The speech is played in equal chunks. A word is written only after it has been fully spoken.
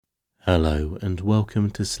Hello and welcome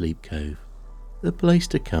to Sleep Cove, the place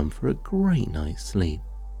to come for a great night's sleep.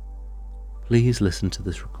 Please listen to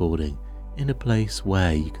this recording in a place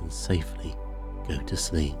where you can safely go to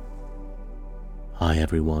sleep. Hi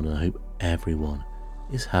everyone, and I hope everyone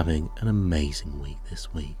is having an amazing week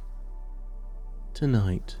this week.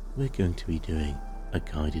 Tonight we're going to be doing a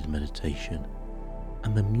guided meditation,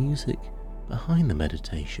 and the music behind the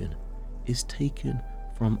meditation is taken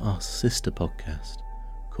from our sister podcast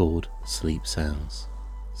called Sleep Sounds.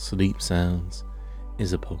 Sleep Sounds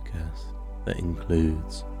is a podcast that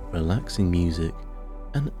includes relaxing music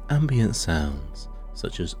and ambient sounds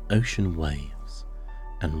such as ocean waves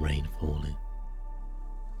and rain falling.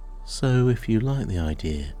 So if you like the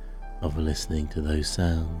idea of listening to those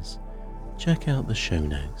sounds, check out the show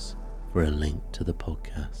notes for a link to the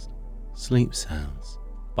podcast Sleep Sounds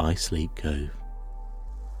by Sleep Cove.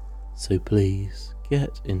 So please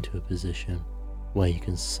get into a position where you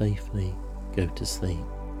can safely go to sleep.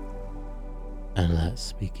 And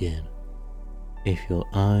let's begin. If your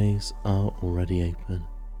eyes are already open,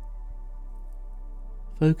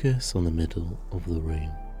 focus on the middle of the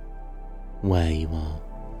room where you are,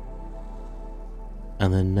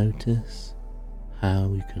 and then notice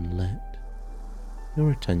how you can let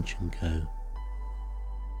your attention go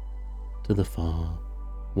to the far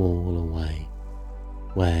wall away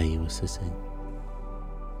where you are sitting.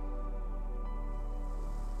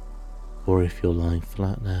 Or if you're lying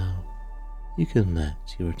flat now, you can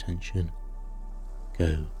let your attention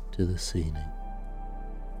go to the ceiling,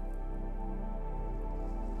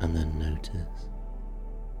 and then notice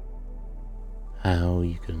how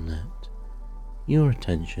you can let your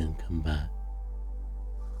attention come back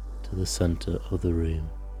to the center of the room,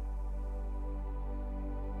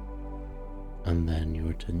 and then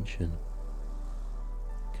your attention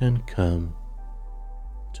can come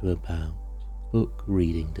to about book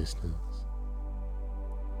reading distance,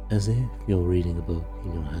 as if you're reading a book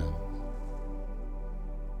in your hands.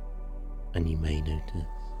 And you may notice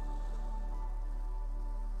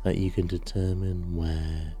that you can determine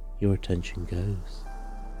where your attention goes.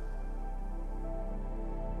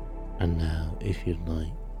 And now, if you'd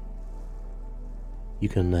like, you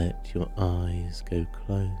can let your eyes go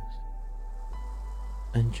closed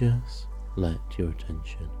and just let your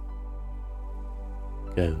attention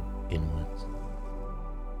go inwards.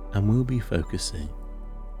 And we'll be focusing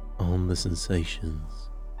on the sensations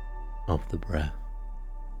of the breath.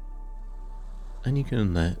 And you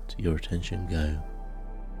can let your attention go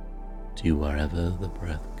to wherever the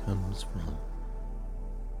breath comes from,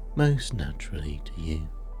 most naturally to you.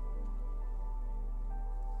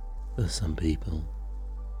 For some people,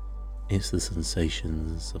 it's the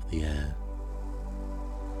sensations of the air,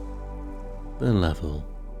 the level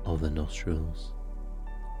of the nostrils,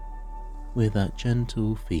 with that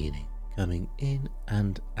gentle feeling coming in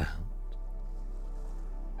and out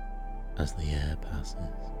as the air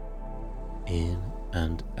passes in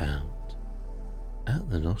and out at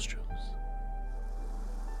the nostrils.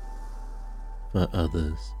 For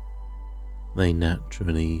others, they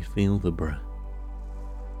naturally feel the breath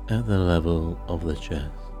at the level of the chest,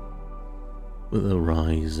 with the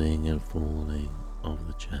rising and falling of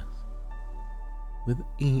the chest, with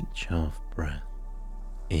each half breath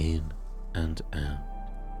in and out.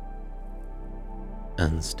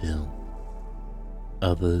 And still,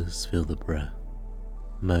 others feel the breath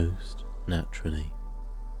most naturally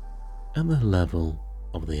at the level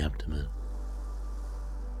of the abdomen,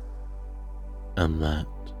 and that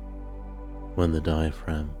when the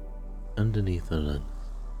diaphragm underneath the lungs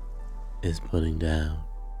is pulling down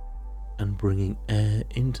and bringing air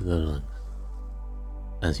into the lungs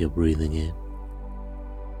as you're breathing in,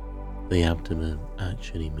 the abdomen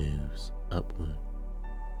actually moves upward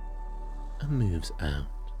and moves out.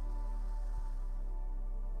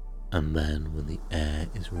 And then when the air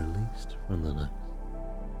is released from the lungs,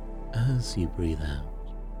 as you breathe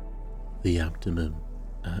out, the abdomen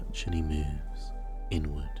actually moves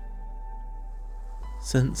inward,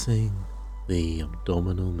 sensing the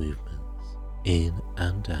abdominal movements in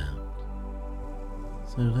and out.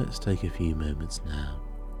 So let's take a few moments now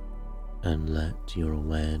and let your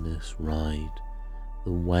awareness ride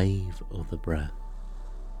the wave of the breath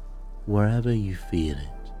wherever you feel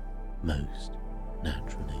it most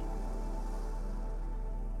naturally.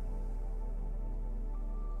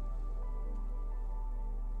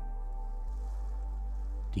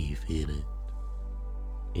 Do you feel it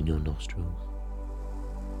in your nostrils,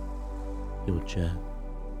 your chest,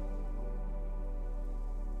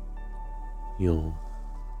 your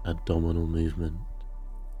abdominal movement?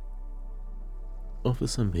 Or for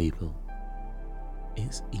some people,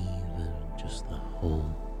 it's even just the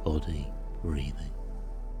whole body breathing,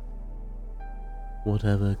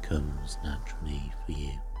 whatever comes naturally for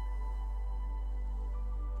you.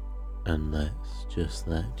 And let's just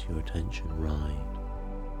let your attention ride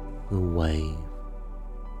the wave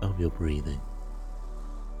of your breathing,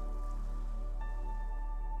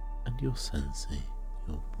 and you're sensing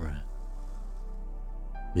your breath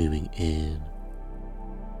moving in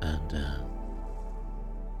and out.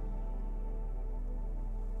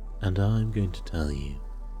 And I'm going to tell you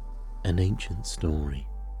an ancient story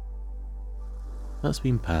that's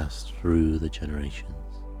been passed through the generations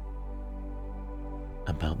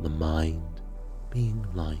about the mind being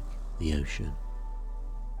like the ocean,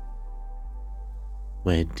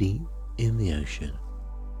 where deep in the ocean,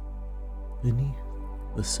 beneath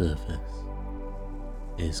the surface,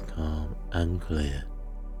 is calm and clear,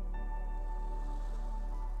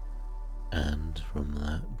 and from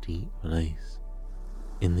that deep place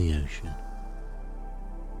in the ocean,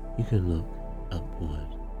 you can look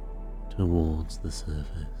upward towards the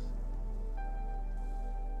surface,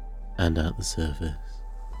 and at the surface,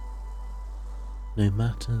 no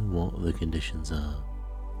matter what the conditions are,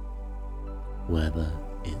 whether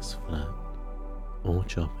it's flat or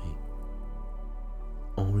choppy,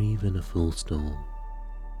 or even a full storm,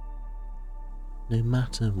 no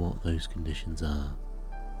matter what those conditions are,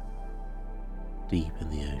 deep in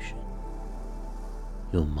the ocean,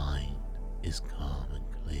 your mind is calm and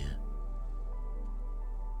clear,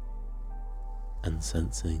 and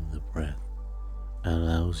sensing the breath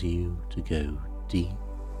allows you to go deep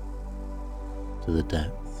to the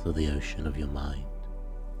depths of the ocean of your mind,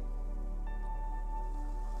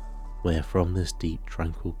 where from this deep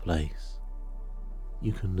tranquil place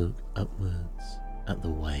you can look upwards at the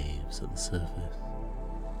waves at the surface,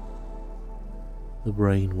 the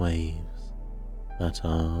brain waves that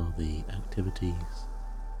are the activities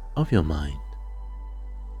of your mind,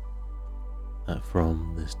 that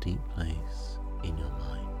from this deep place in your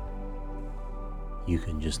mind you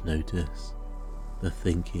can just notice the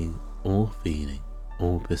thinking or feeling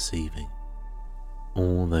or perceiving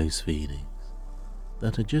all those feelings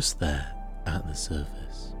that are just there at the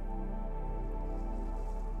surface,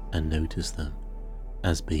 and notice them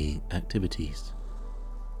as being activities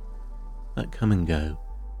that come and go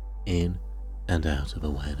in and out of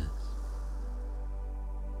awareness,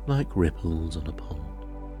 like ripples on a pond,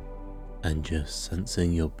 and just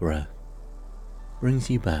sensing your breath brings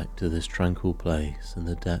you back to this tranquil place in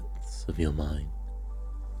the depths of your mind.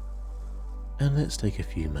 And let's take a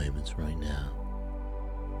few moments right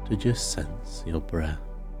now to just sense your breath,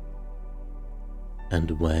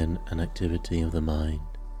 and when an activity of the mind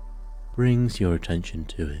brings your attention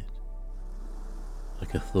to it,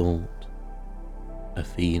 like a thought, a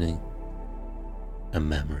feeling, a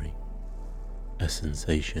memory, a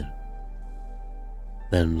sensation,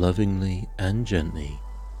 then lovingly and gently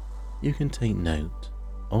you can take note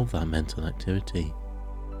of that mental activity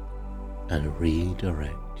and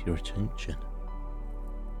redirect your attention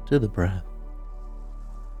to the breath.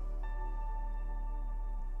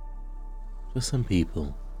 For some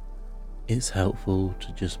people, it's helpful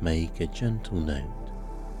to just make a gentle note.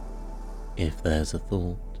 If there's a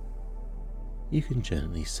thought, you can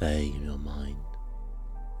gently say in your mind,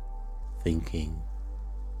 thinking,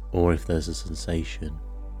 or if there's a sensation,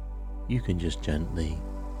 you can just gently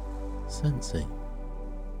sensing,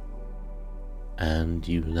 and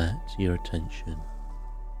you let your attention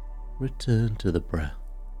return to the breath,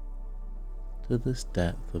 to this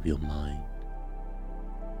depth of your mind,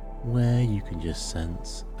 where you can just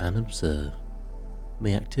sense and observe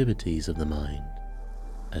the activities of the mind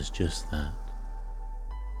as just that,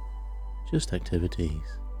 just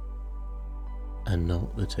activities, and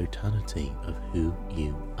not the totality of who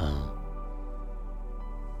you are.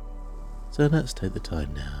 So let's take the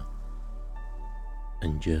time now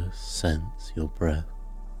and just sense your breath,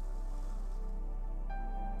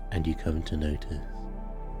 and you come to notice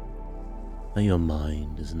that your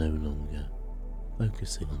mind is no longer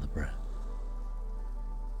focusing on the breath.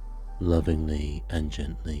 Lovingly and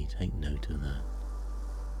gently take note of that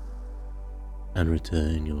and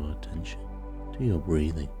return your attention to your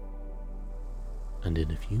breathing, and in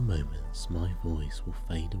a few moments my voice will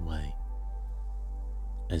fade away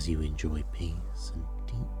as you enjoy peace and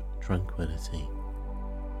deep tranquility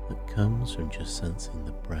that comes from just sensing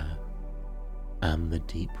the breath and the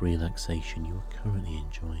deep relaxation you are currently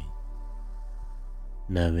enjoying,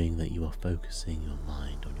 knowing that you are focusing your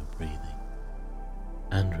mind on your breathing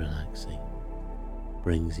and relaxing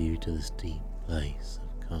brings you to this deep place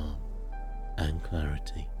of calm and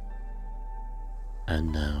clarity.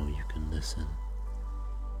 And now you can listen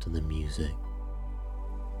to the music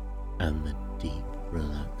and the deep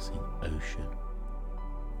relaxing ocean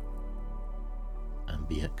and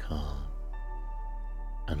be at calm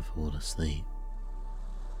and fall asleep.